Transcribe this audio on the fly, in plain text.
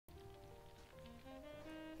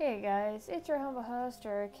Hey guys, it's your humble host,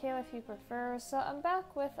 or Kayla if you prefer. So I'm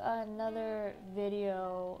back with another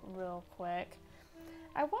video real quick.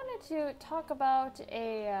 I wanted to talk about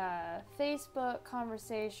a Facebook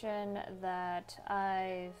conversation that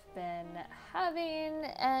I've been having,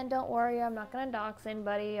 and don't worry, I'm not going to dox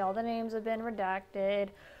anybody. All the names have been redacted,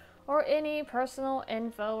 or any personal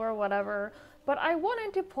info or whatever. But I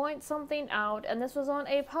wanted to point something out, and this was on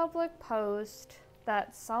a public post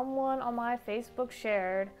that someone on my Facebook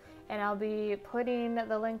shared, and I'll be putting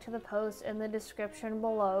the link to the post in the description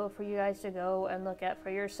below for you guys to go and look at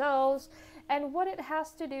for yourselves. And what it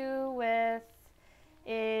has to do with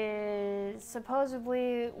is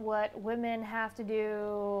supposedly what women have to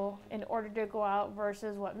do in order to go out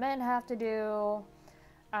versus what men have to do.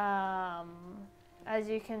 As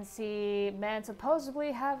you can see, men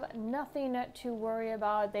supposedly have nothing to worry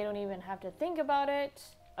about. They don't even have to think about it,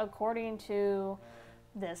 according to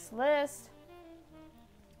this list.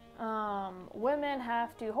 Women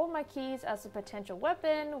have to hold my keys as a potential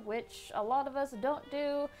weapon, which a lot of us don't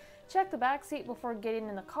do. Check the back seat before getting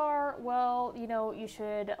in the car. Well, you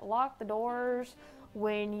should lock the doors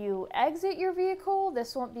when you exit your vehicle.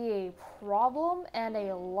 This won't be a problem, and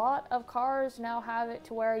a lot of cars now have it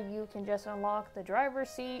to where you can just unlock the driver's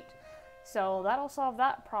seat, so that'll solve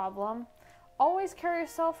that problem. Always carry a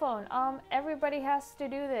cell phone. Everybody has to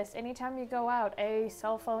do this. Anytime you go out, a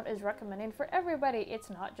cell phone is recommended for everybody.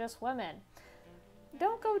 It's not just women.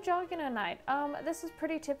 Don't go jogging at night. This is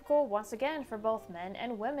pretty typical, once again, for both men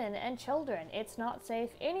and women and children. It's not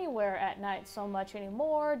safe anywhere at night so much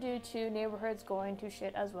anymore due to neighborhoods going to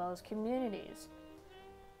shit as well as communities.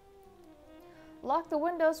 Lock the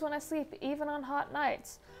windows when I sleep, even on hot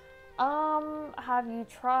nights. Have you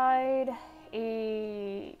tried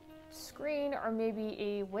a screen or maybe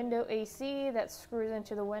a window AC that screws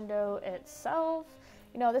into the window itself?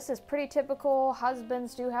 This is pretty typical.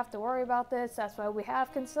 Husbands do have to worry about this. That's why we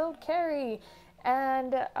have concealed carry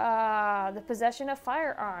and the possession of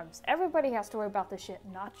firearms. Everybody has to worry about this shit,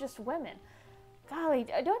 not just women. Golly,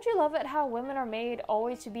 don't you love it how women are made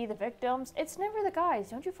always to be the victims? It's never the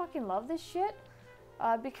guys. Don't you fucking love this shit?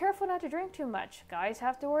 Be careful not to drink too much. Guys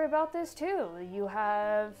have to worry about this too. You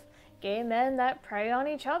have gay men that prey on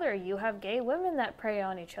each other. You have gay women that prey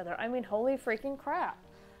on each other. I mean, holy freaking crap.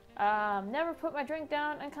 Never put my drink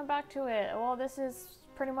down and come back to it. Well, this is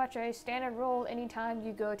pretty much a standard rule anytime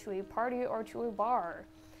you go to a party or to a bar.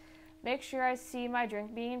 Make sure I see my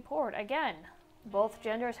drink being poured. Again, both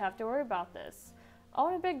genders have to worry about this.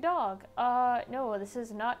 Own a big dog. No, this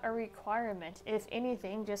is not a requirement. If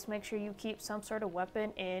anything, just make sure you keep some sort of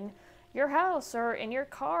weapon in your house or in your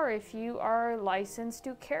car if you are licensed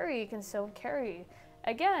to carry, concealed carry.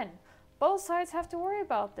 Again, both sides have to worry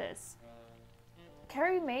about this.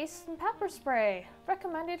 Carry mace and pepper spray.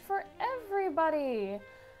 Recommended for everybody.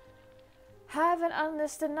 Have an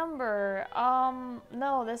unlisted number.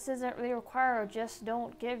 No, this isn't really required. Just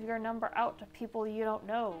don't give your number out to people you don't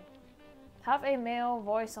know. Have a male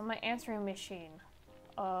voice on my answering machine.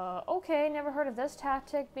 Okay, never heard of this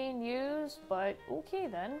tactic being used, but okay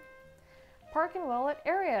then. Park and well at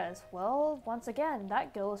areas. Well, once again,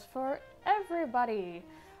 that goes for everybody.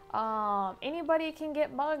 Anybody can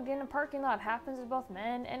get mugged in a parking lot. Happens to both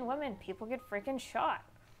men and women. People get freaking shot.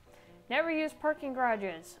 Never use parking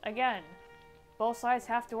garages. Again, both sides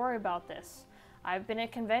have to worry about this. I've been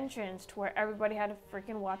at conventions to where everybody had to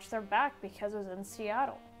freaking watch their back because it was in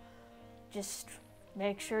Seattle. Just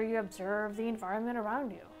make sure you observe the environment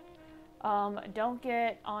around you. Don't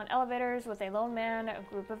get on elevators with a lone man, a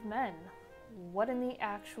group of men. What in the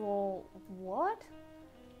actual what?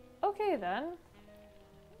 Okay then.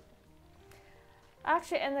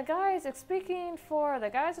 Actually, and the guys, speaking for the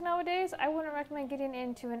guys nowadays, I wouldn't recommend getting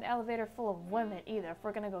into an elevator full of women either, if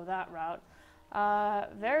we're gonna go that route.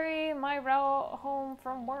 Vary my route home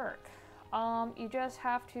from work. You just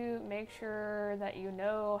have to make sure that you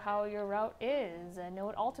know how your route is and know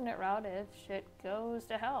an alternate route if shit goes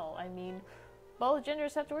to hell. I mean, both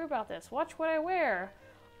genders have to worry about this. Watch what I wear.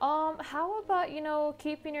 How about,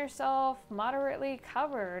 keeping yourself moderately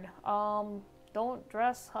covered? Don't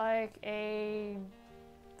dress like a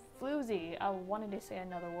floozy. I wanted to say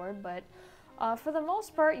another word, but for the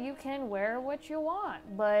most part, you can wear what you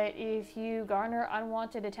want. But if you garner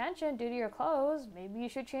unwanted attention due to your clothes, maybe you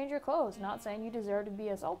should change your clothes. Not saying you deserve to be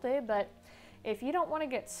assaulted, but if you don't want to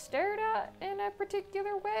get stared at in a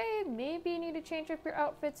particular way, maybe you need to change up your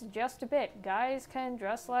outfits just a bit. Guys can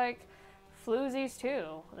dress like floozies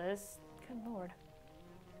too. Good lord.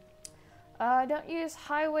 Don't use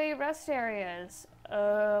highway rest areas.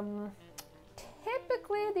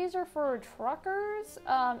 Typically, these are for truckers.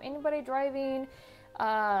 Anybody driving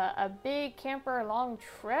a big camper long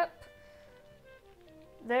trip.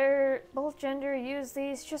 Both gender use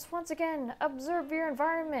these. Just once again, observe your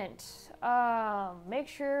environment. Make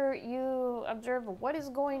sure you observe what is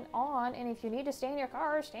going on, and if you need to stay in your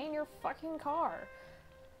car, stay in your fucking car.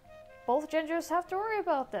 Both genders have to worry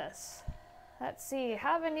about this. Let's see,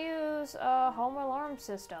 have and use a home alarm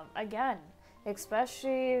system. Again,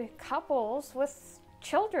 especially couples with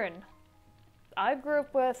children. I grew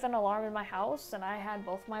up with an alarm in my house, and I had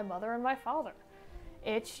both my mother and my father.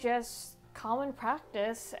 It's just common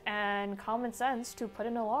practice and common sense to put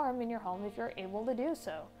an alarm in your home if you're able to do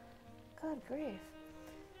so. Good grief.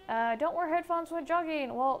 Don't wear headphones when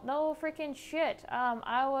jogging. Well, no freaking shit.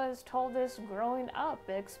 I was told this growing up,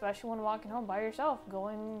 especially when walking home by yourself,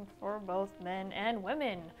 going for both men and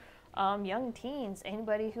women. Young teens,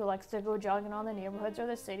 anybody who likes to go jogging on the neighborhoods or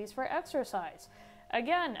the cities for exercise.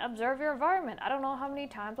 Again, observe your environment. I don't know how many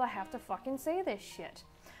times I have to fucking say this shit.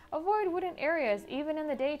 Avoid wooded areas, even in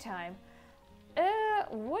the daytime.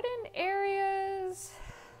 Wooden areas...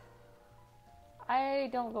 I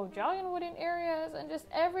don't go jogging in wooden areas, and just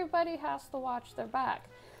everybody has to watch their back.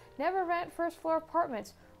 Never rent first floor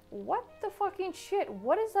apartments. What the fucking shit?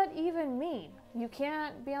 What does that even mean? You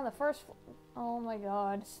can't be on the first floor. Oh my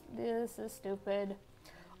god, this is stupid.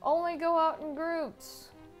 Only go out in groups.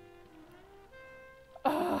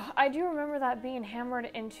 I do remember that being hammered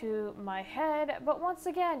into my head, but once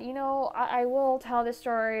again, you know, I will tell this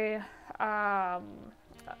story.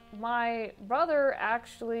 My brother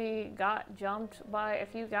actually got jumped by a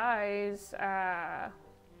few guys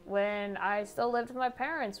when I still lived with my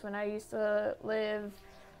parents, when I used to live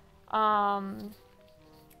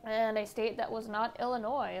in a state that was not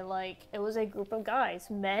Illinois. Like, it was a group of guys.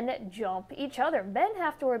 Men jump each other. Men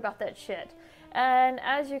have to worry about that shit. And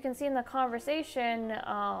as you can see in the conversation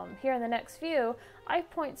here in the next few, I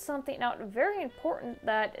point something out very important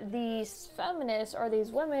that these feminists or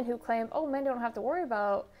these women who claim, oh, men don't have to worry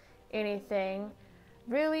about anything,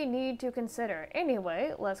 really need to consider.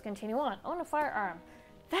 Anyway, let's continue on. Own a firearm.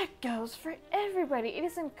 That goes for everybody. It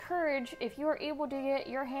is encouraged, if you are able to get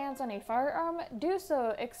your hands on a firearm, do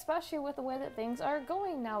so, especially with the way that things are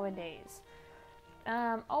going nowadays.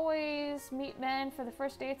 Always meet men for the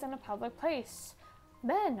first dates in a public place.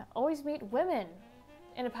 Men, always meet women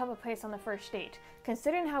in a public place on the first date.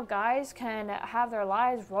 Considering how guys can have their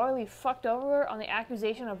lives royally fucked over on the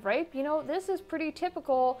accusation of rape, you know, this is pretty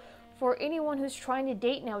typical for anyone who's trying to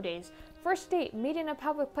date nowadays. First date, meet in a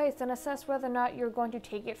public place and assess whether or not you're going to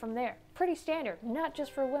take it from there. Pretty standard, not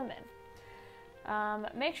just for women.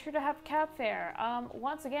 Make sure to have cab fare.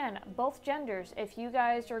 Once again, both genders, if you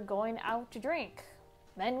guys are going out to drink,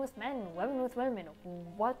 men with men, women with women,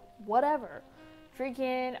 whatever,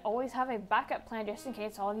 freaking always have a backup plan just in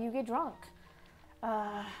case all of you get drunk.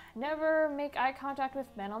 Never make eye contact with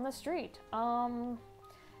men on the street.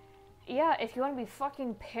 Yeah, if you want to be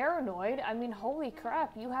fucking paranoid, I mean, holy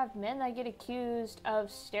crap, you have men that get accused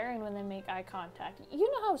of staring when they make eye contact.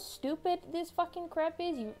 You know how stupid this fucking crap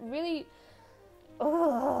is? You really...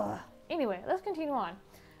 Ugh. Anyway, let's continue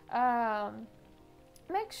on.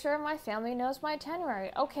 Make sure my family knows my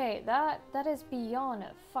itinerary. Okay, that is beyond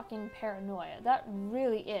fucking paranoia. That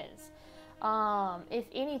really is. If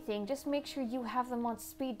anything, just make sure you have them on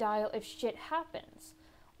speed dial if shit happens.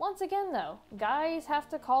 Once again, though, guys have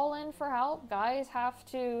to call in for help. Guys have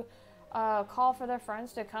to call for their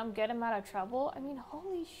friends to come get them out of trouble. I mean,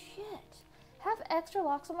 holy shit. Have extra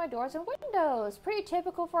locks on my doors and windows. Pretty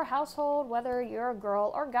typical for a household, whether you're a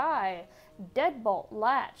girl or guy. Deadbolt,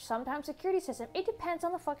 latch, sometimes security system. It depends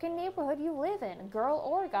on the fucking neighborhood you live in. Girl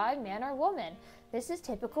or guy, man or woman. This is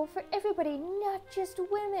typical for everybody, not just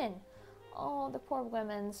women. Oh, the poor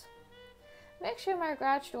women's. Make sure my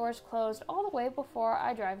garage door is closed all the way before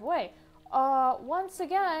I drive away. Once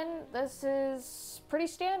again, this is pretty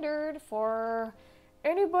standard for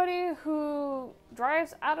anybody who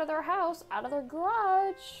drives out of their house, out of their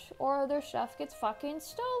garage, or their stuff gets fucking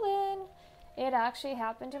stolen. It actually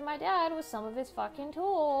happened to my dad with some of his fucking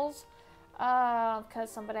tools,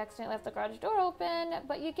 because somebody accidentally left the garage door open,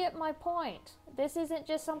 but you get my point. This isn't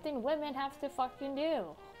just something women have to fucking do.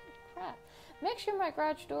 Crap. Make sure my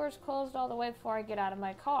garage door is closed all the way before I get out of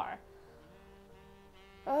my car.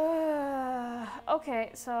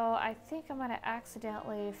 Okay, so I think I'm gonna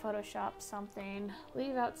accidentally Photoshop something.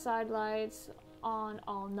 Leave outside lights on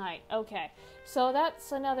all night. Okay, so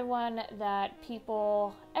that's another one that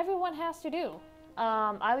everyone has to do.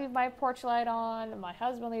 I leave my porch light on, my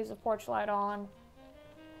husband leaves the porch light on.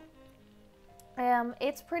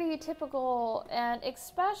 It's pretty typical, and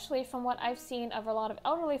especially from what I've seen of a lot of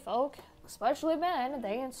elderly folk, especially men,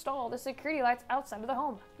 they install the security lights outside of the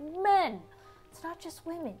home. Men! It's not just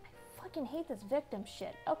women. I fucking hate this victim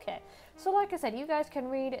shit. Okay, so like I said, you guys can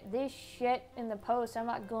read this shit in the post. I'm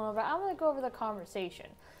not going over it. I'm going to go over the conversation.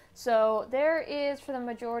 So there is, for the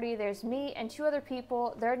majority, there's me and 2 other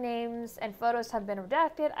people. Their names and photos have been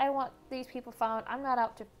redacted. I want these people found. I'm not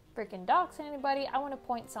out to freaking dox anybody. I want to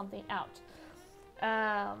point something out.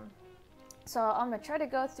 So I'm going to try to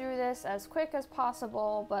go through this as quick as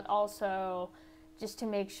possible, but also just to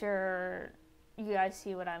make sure you guys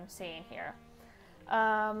see what I'm saying here.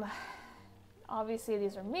 Obviously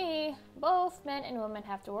these are me. Both men and women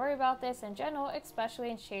have to worry about this in general, especially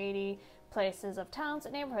in shady places of towns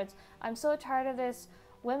and neighborhoods. I'm so tired of this.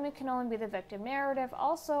 Women can only be the victim narrative.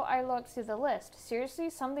 Also, I looked through the list. Seriously,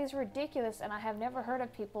 some of these are ridiculous and I have never heard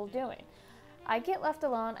of people doing. I get left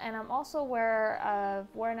alone, and I'm also aware of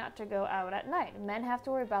where not to go out at night. Men have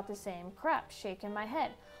to worry about the same crap. Shaking my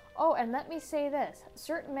head. Oh, and let me say this.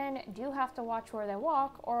 Certain men do have to watch where they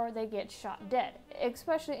walk or they get shot dead,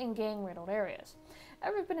 especially in gang-riddled areas.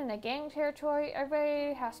 Ever been in a gang territory?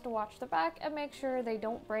 Everybody has to watch their back and make sure they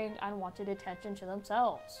don't bring unwanted attention to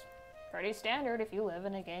themselves. Pretty standard if you live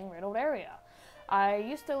in a gang-riddled area. I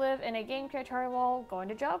used to live in a gang territory while going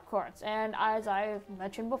to Job Corps, and as I've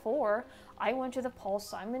mentioned before, I went to the Paul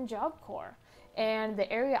Simon Job Corps, and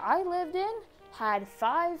the area I lived in had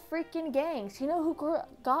 5 freaking gangs. You know who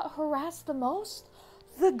got harassed the most?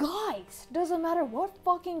 The guys. Doesn't matter what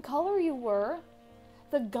fucking color you were,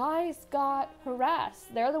 the guys got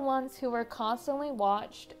harassed. They're the ones who were constantly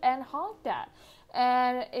watched and honked at.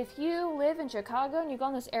 And if you live in Chicago and you go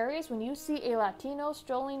in those areas, when you see a Latino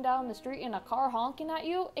strolling down the street in a car honking at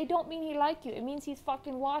you, it don't mean he like you. It means he's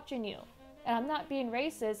fucking watching you. And I'm not being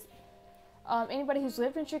racist. Anybody who's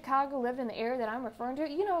lived in Chicago, lived in the area that I'm referring to,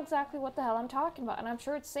 you know exactly what the hell I'm talking about. And I'm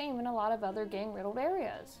sure it's the same in a lot of other gang-riddled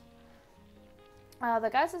areas. The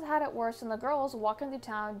guys have had it worse than the girls walking through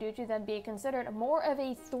town due to them being considered more of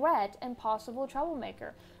a threat and possible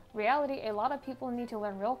troublemaker. Reality, a lot of people need to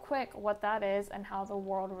learn real quick what that is and how the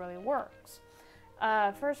world really works.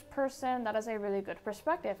 First person, that is a really good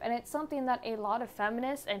perspective, and it's something that a lot of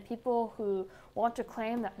feminists and people who want to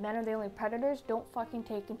claim that men are the only predators don't fucking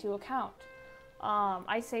take into account.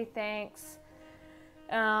 I say thanks.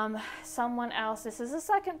 Someone else, this is a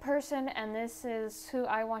second person, and this is who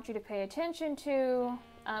I want you to pay attention to,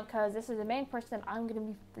 because this is the main person I'm going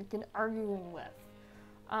to be freaking arguing with.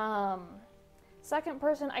 Second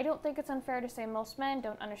person, I don't think it's unfair to say most men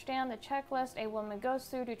don't understand the checklist a woman goes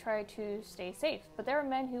through to try to stay safe, but there are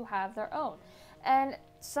men who have their own. And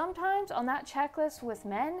sometimes on that checklist with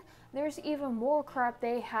men, there's even more crap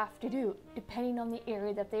they have to do, depending on the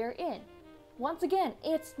area that they are in. Once again,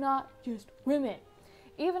 it's not just women.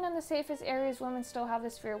 Even in the safest areas, women still have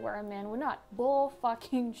this fear where a man would not. Bull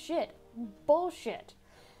fucking shit. Bullshit.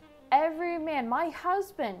 Every man, my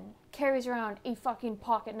husband carries around a fucking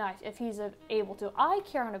pocket knife if he's able to. I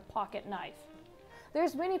carry on a pocket knife.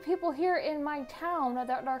 There's many people here in my town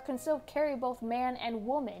that can still carry both man and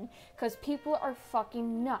woman because people are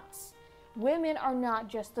fucking nuts. Women are not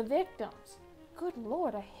just the victims. Good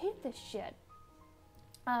Lord, I hate this shit.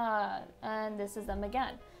 And this is them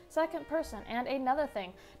again. Second person, and another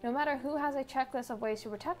thing, no matter who has a checklist of ways to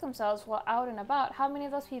protect themselves while out and about, how many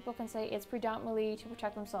of those people can say it's predominantly to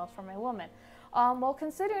protect themselves from a woman? Well,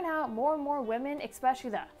 considering how more and more women, especially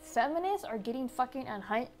the feminists, are getting fucking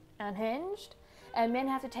unhinged, and men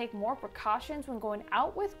have to take more precautions when going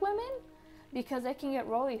out with women, because they can get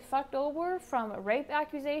really fucked over from rape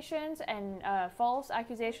accusations and false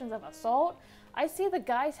accusations of assault, I see the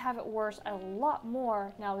guys have it worse a lot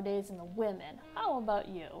more nowadays than the women. How about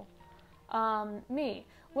you? Me.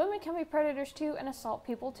 Women can be predators too and assault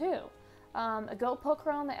people too. Go poke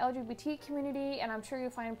around the LGBT community and I'm sure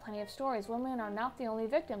you'll find plenty of stories. Women are not the only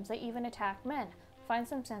victims. They even attack men. Find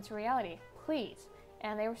some sense of reality, please.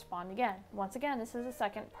 And they respond again. Once again, this is a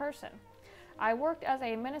second person. I worked as an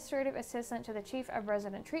administrative assistant to the Chief of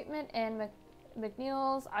Resident Treatment in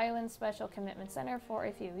McNeil's Island Special Commitment Center for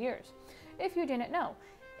a few years. If you didn't know,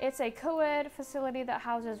 it's a co-ed facility that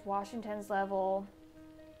houses Washington's level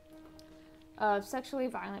of sexually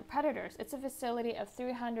violent predators. It's a facility of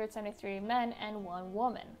 373 men and 1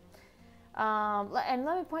 woman. And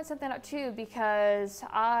let me point something out too, because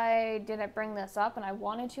I didn't bring this up and I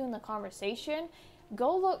wanted to in the conversation.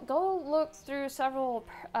 Go look through several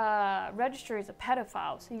registries of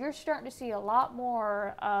pedophiles. You're starting to see a lot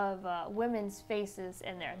more of women's faces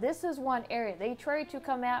in there. This is one area. They tried to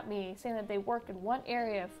come at me saying that they worked in one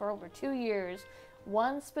area for over 2 years,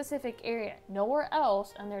 one specific area, nowhere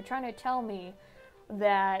else, and they're trying to tell me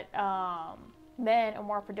that men are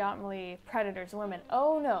more predominantly predators than women.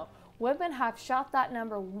 Oh no. Women have shot that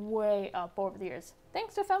number way up over the years,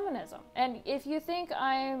 thanks to feminism. And if you think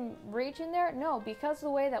I'm reaching there, no, because of the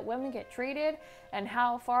way that women get treated and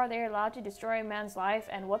how far they're allowed to destroy a man's life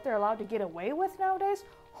and what they're allowed to get away with nowadays,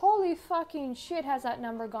 holy fucking shit has that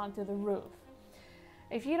number gone through the roof.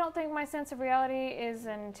 If you don't think my sense of reality is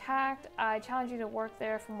intact, I challenge you to work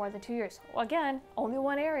there for more than 2 years. Well, again, only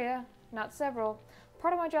one area, not several.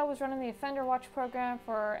 Part of my job was running the Offender Watch program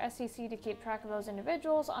for SEC to keep track of those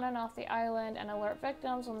individuals on and off the island and alert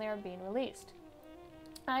victims when they are being released.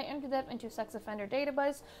 I entered them into sex offender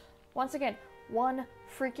database. Once again, one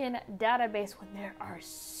freaking database when there are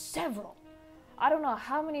several. I don't know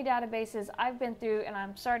how many databases I've been through, and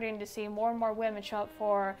I'm starting to see more and more women show up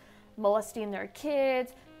for molesting their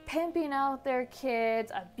kids, pimping out their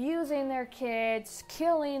kids, abusing their kids,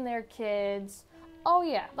 killing their kids. Oh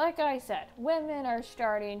yeah, like I said, women are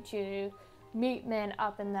starting to meet men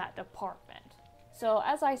up in that department. So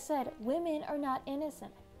as I said, women are not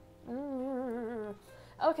innocent.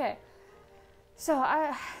 Okay, so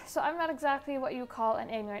I'm not exactly what you call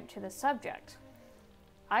an ignorant to the subject.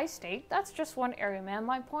 I state that's just one area, man.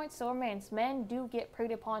 My point still remains. Men do get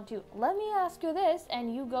preyed upon too. Let me ask you this,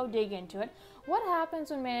 and you go dig into it. What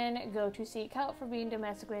happens when men go to seek help for being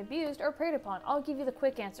domestically abused or preyed upon? I'll give you the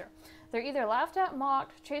quick answer. They're either laughed at,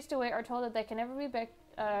 mocked, chased away, or told that they can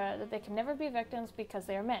never be victims because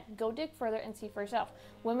they are men. Go dig further and see for yourself.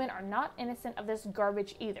 Women are not innocent of this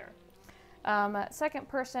garbage either. Second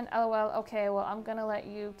person, LOL. Okay, well, I'm gonna let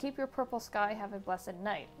you keep your purple sky. Have a blessed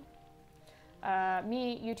night.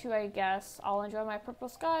 You too, I guess. I'll enjoy my purple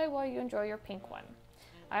sky while you enjoy your pink one.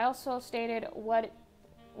 I also stated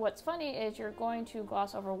what's funny is you're going to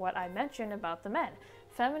gloss over what I mentioned about the men.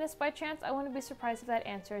 Feminist by chance? I wouldn't be surprised if that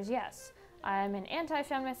answer is yes. I'm an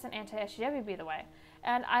anti-feminist and anti-SJW, by the way.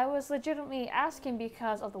 And I was legitimately asking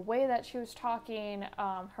because of the way that she was talking,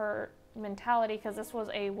 her mentality, because this was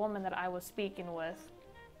a woman that I was speaking with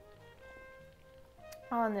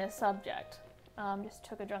on this subject. Just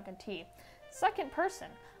took a drunken tea. Second person,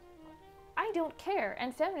 I don't care,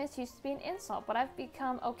 and feminist used to be an insult, but I've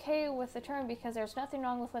become okay with the term because there's nothing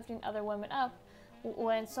wrong with lifting other women up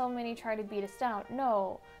when so many try to beat us down.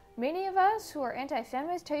 No, many of us who are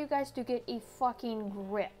anti-feminist tell you guys to get a fucking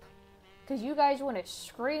grip, because you guys want to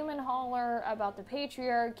scream and holler about the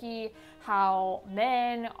patriarchy, how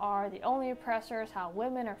men are the only oppressors, how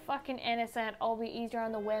women are fucking innocent, oh, be easier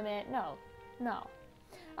on the women. No.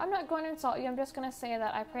 I'm not going to insult you. I'm just going to say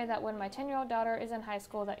that I pray that when my 10-year-old daughter is in high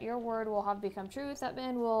school that your word will have become truth, that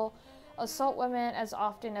men will assault women as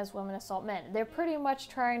often as women assault men. They're pretty much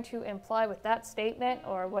trying to imply with that statement,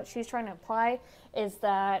 or what she's trying to imply, is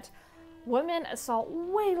that women assault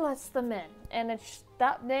way less than men. And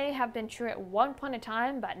that may have been true at one point in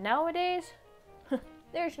time, but nowadays,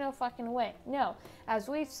 there's no fucking way. No. As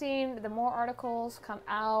we've seen, the more articles come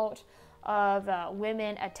out of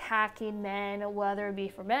women attacking men, whether it be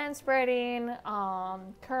for manspreading.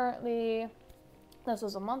 Currently, this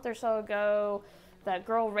was a month or so ago, that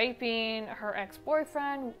girl raping her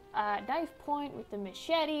ex-boyfriend at knife point with the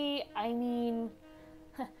machete. I mean,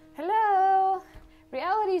 hello,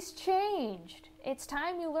 reality's changed. It's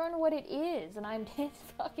time you learn what it is, and I'm dead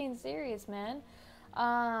fucking serious, man.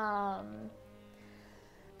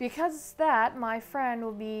 Because that, my friend,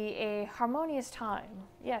 will be a harmonious time.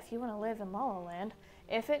 Yeah, if you want to live in La La Land.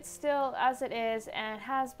 If it's still as it is and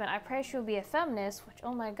has been, I pray she'll be a feminist, which,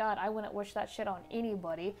 oh my god, I wouldn't wish that shit on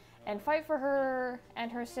anybody, and fight for her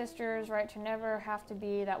and her sister's right to never have to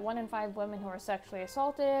be that 1 in 5 women who are sexually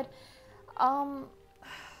assaulted.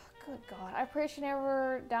 Good god, I pray she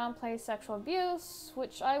never downplays sexual abuse,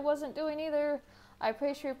 which I wasn't doing either. I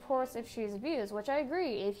pray she reports if she's abused, which I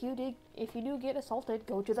agree. If you do get assaulted,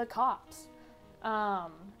 go to the cops.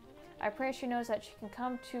 I pray she knows that she can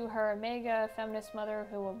come to her mega feminist mother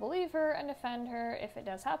who will believe her and defend her if it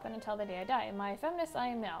does happen until the day I die. Am I a feminist? I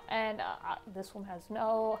am now. And this woman has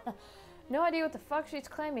no idea what the fuck she's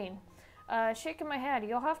claiming. Shaking my head.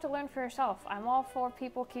 You'll have to learn for yourself. I'm all for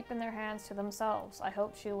people keeping their hands to themselves. I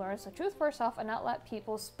hope she learns the truth for herself and not let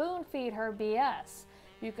people spoon feed her BS.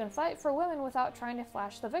 You can fight for women without trying to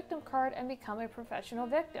flash the victim card and become a professional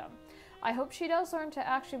victim. I hope she does learn to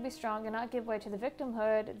actually be strong and not give way to the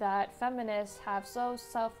victimhood that feminists have so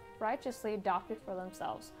self-righteously adopted for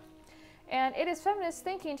themselves. And it is feminist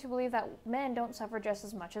thinking to believe that men don't suffer just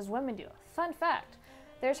as much as women do. Fun fact,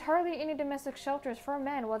 there's hardly any domestic shelters for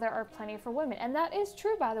men while there are plenty for women. And that is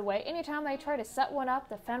true, by the way. Anytime they try to set one up,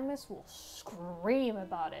 the feminists will scream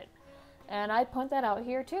about it. And I point that out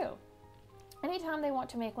here too. Anytime they want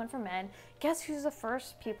to make one for men, guess who's the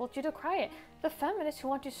first people to decry it? The feminists who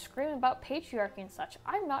want to scream about patriarchy and such.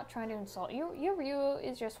 I'm not trying to insult you. Your view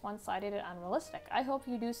is just one-sided and unrealistic. I hope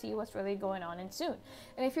you do see what's really going on and soon.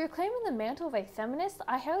 And if you're claiming the mantle of a feminist,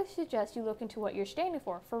 I highly suggest you look into what you're standing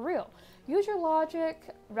for real. Use your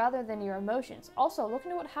logic rather than your emotions. Also, look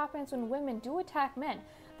into what happens when women do attack men.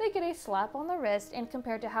 They get a slap on the wrist and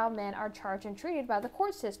compared to how men are charged and treated by the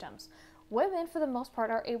court systems. Women, for the most part,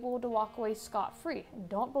 are able to walk away scot-free.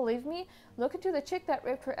 Don't believe me? Look into the chick that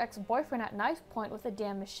raped her ex-boyfriend at knife point with a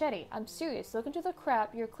damn machete. I'm serious. Look into the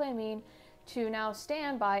crap you're claiming to now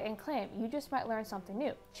stand by and claim. You just might learn something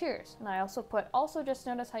new. Cheers. And I also just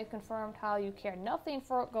notice how you confirmed how you care nothing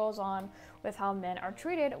for what goes on with how men are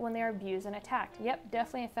treated when they are abused and attacked. Yep,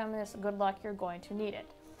 definitely a feminist. Good luck, you're going to need it.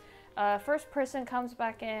 First person comes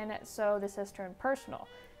back in, so this has turned personal.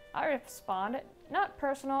 I respond, not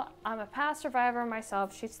personal, I'm a past survivor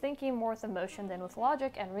myself. She's thinking more with emotion than with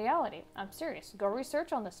logic and reality. I'm serious. Go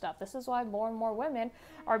research on this stuff. This is why more and more women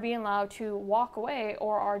are being allowed to walk away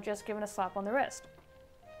or are just given a slap on the wrist.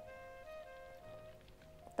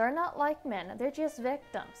 They're not like men. They're just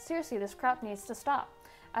victims. Seriously, this crap needs to stop.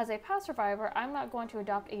 As a past survivor, I'm not going to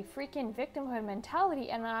adopt a freaking victimhood mentality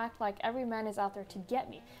and act like every man is out there to get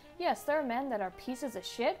me. Yes, there are men that are pieces of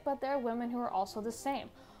shit, but there are women who are also the same.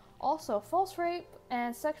 Also, false rape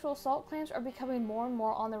and sexual assault claims are becoming more and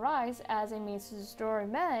more on the rise as a means to destroy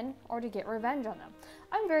men or to get revenge on them.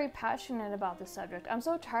 I'm very passionate about this subject. I'm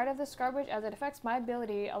so tired of this garbage as it affects my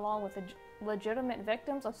ability, along with the legitimate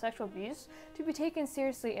victims of sexual abuse, to be taken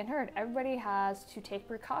seriously and heard. Everybody has to take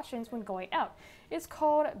precautions when going out. It's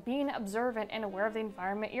called being observant and aware of the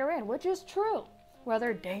environment you're in, which is true,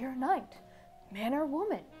 whether day or night, man or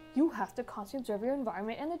woman. You have to constantly observe your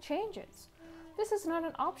environment and the changes. This is not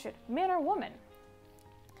an option, man or woman.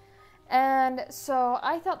 And so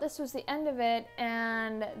I thought this was the end of it,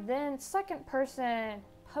 and then second person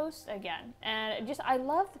posts again. And I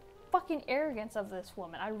love the fucking arrogance of this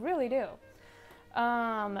woman. I really do.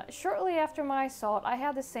 Shortly after my assault, I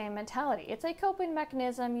had the same mentality. It's a coping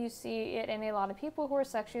mechanism. You see it in a lot of people who are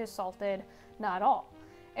sexually assaulted, not all.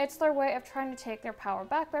 It's their way of trying to take their power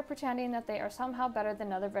back by pretending that they are somehow better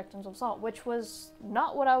than other victims of assault, which was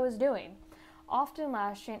not what I was doing. Often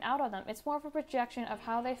lashing out on them. It's more of a projection of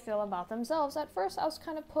how they feel about themselves. At first, I was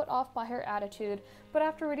kind of put off by her attitude, but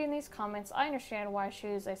after reading these comments, I understand why she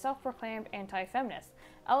is a self-proclaimed anti-feminist.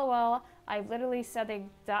 LOL, I've literally said the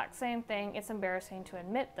exact same thing. It's embarrassing to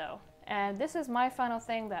admit, though. And this is my final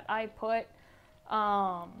thing that I put.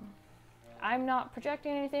 I'm not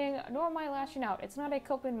projecting anything, nor am I lashing out. It's not a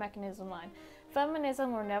coping mechanism line.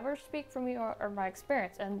 Feminism will never speak for me or my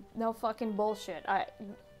experience, and no fucking bullshit.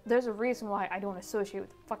 There's a reason why I don't associate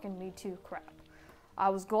with fucking Me Too crap. I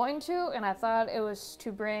was going to, and I thought it was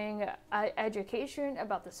to bring education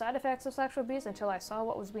about the side effects of sexual abuse until I saw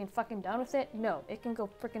what was being fucking done with it. No, it can go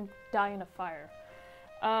freaking die in a fire.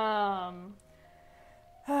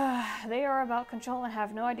 They are about control and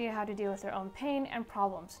have no idea how to deal with their own pain and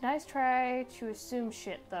problems. Nice try to assume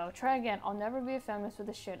shit, though. Try again. I'll never be a feminist with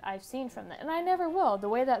the shit I've seen from them. And I never will. The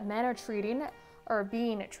way that men are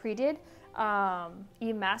being treated,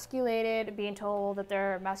 emasculated, being told that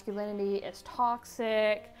their masculinity is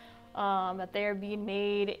toxic, that they are being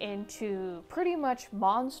made into pretty much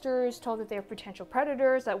monsters, told that they're potential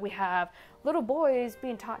predators, that we have little boys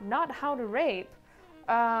being taught not how to rape,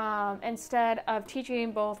 instead of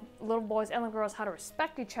teaching both little boys and little girls how to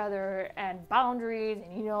respect each other and boundaries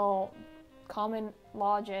and, you know, common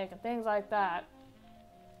logic and things like that.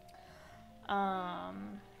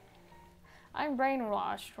 I'm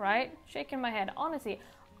brainwashed, right? Shaking my head. Honestly,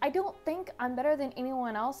 I don't think I'm better than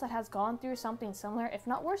anyone else that has gone through something similar, if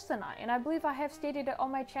not worse than I. And I believe I have stated it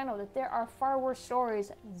on my channel that there are far worse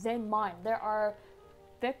stories than mine. There are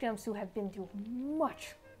victims who have been through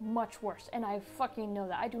much, much worse. And I fucking know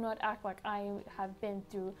that. I do not act like I have been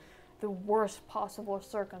through the worst possible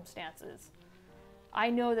circumstances. I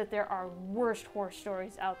know that there are worst horror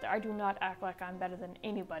stories out there. I do not act like I'm better than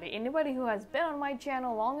anybody. Anybody who has been on my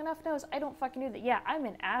channel long enough knows I don't fucking do that. Yeah, I'm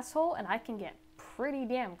an asshole and I can get pretty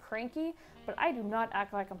damn cranky, but I do not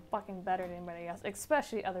act like I'm fucking better than anybody else,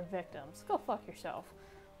 especially other victims. Go fuck yourself.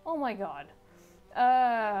 Oh my god.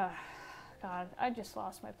 God, I just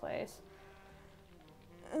lost my place.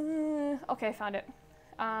 Okay, found it.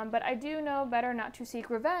 But I do know better not to seek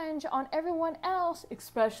revenge on everyone else,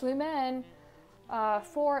 especially men,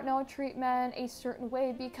 for not treat men a certain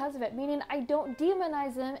way because of it. Meaning I don't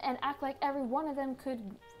demonize them and act like every one of them could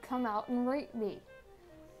come out and rape me.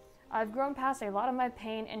 I've grown past a lot of my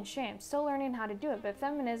pain and shame, still learning how to do it, but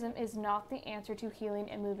feminism is not the answer to healing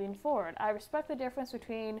and moving forward. I respect the difference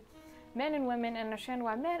between men and women and understand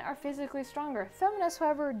why men are physically stronger. Feminists,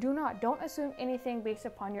 however, do not. Don't assume anything based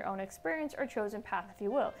upon your own experience or chosen path, if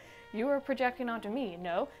you will. You are projecting onto me.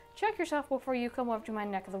 No, check yourself before you come up to my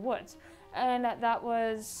neck of the woods. And that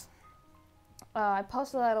was, I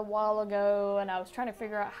posted that a while ago, and I was trying to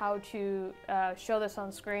figure out how to show this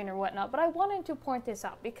on screen or whatnot, but I wanted to point this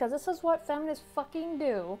out because this is what feminists fucking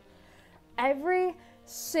do every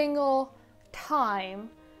single time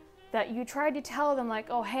that you try to tell them, like,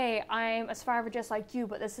 oh, hey, I'm a survivor just like you,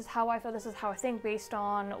 but this is how I feel, this is how I think based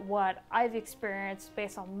on what I've experienced,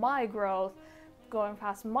 based on my growth, going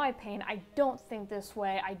past my pain. I don't think this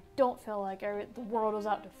way. I don't feel like the world is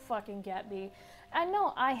out to fucking get me. And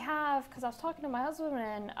no, I have, because I was talking to my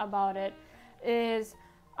husband about it, is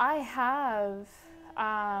I have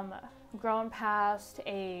grown past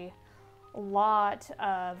a lot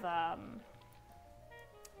of,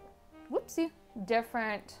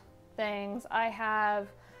 different things. I have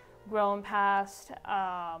grown past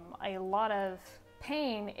a lot of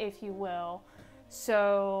pain, if you will.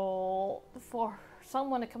 So for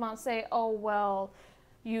someone to come out and say, oh, well,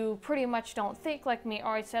 you pretty much don't think like me, or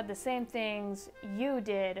I said the same things you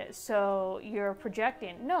did, so you're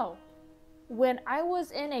projecting. No. When I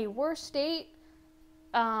was in a worse state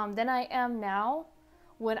than I am now,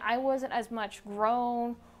 when I wasn't as much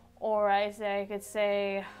grown, or as I could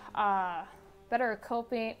say, better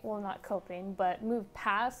coping, well, not coping, but moved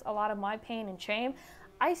past a lot of my pain and shame,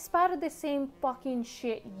 I spouted the same fucking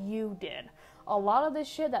shit you did. A lot of the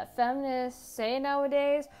shit that feminists say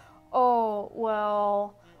nowadays, oh,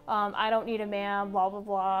 well, I don't need a man, blah, blah,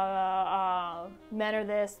 blah, men are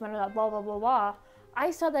this, men are that, blah, blah, blah, blah.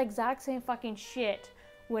 I said the exact same fucking shit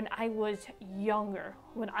when I was younger,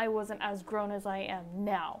 when I wasn't as grown as I am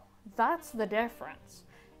now. That's the difference.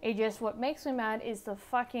 It just, what makes me mad is the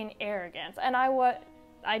fucking arrogance. And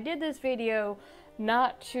I did this video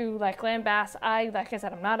not to like lambast. Like I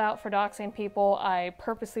said, I'm not out for doxing people. I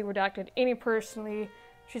purposely redacted any personal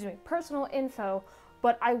info,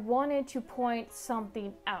 but I wanted to point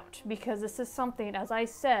something out because this is something, as I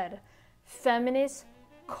said, feminists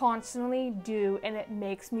constantly do, and it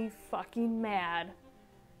makes me fucking mad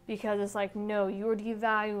because it's like, no, you're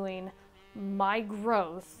devaluing my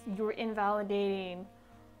growth. You're invalidating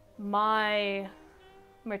my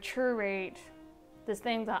mature rate, this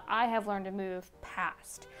thing that I have learned to move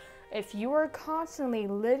past. If you are constantly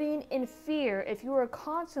living in fear, if you are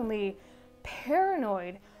constantly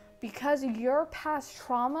paranoid because of your past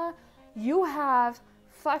trauma, you have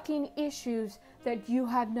fucking issues that you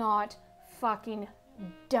have not fucking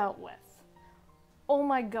dealt with. Oh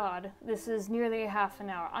my god, this is nearly a half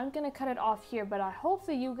an hour. I'm gonna cut it off here, but I hope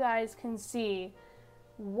that you guys can see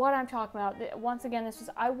what I'm talking about. Once again,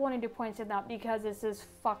 I wanted to point it out because this is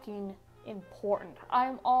fucking important.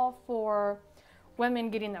 I'm all for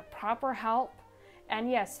women getting the proper help,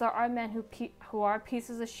 and yes, there are men who are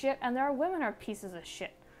pieces of shit, and there are women who are pieces of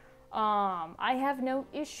shit. I have no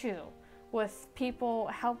issue with people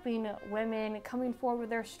helping women, coming forward with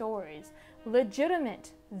their stories,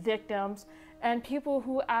 legitimate victims, and people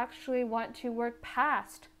who actually want to work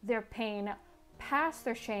past their pain, past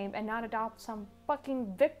their shame, and not adopt some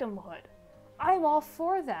fucking victimhood. I'm all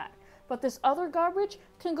for that. But this other garbage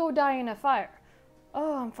can go die in a fire.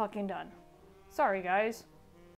 Oh, I'm fucking done. Sorry, guys.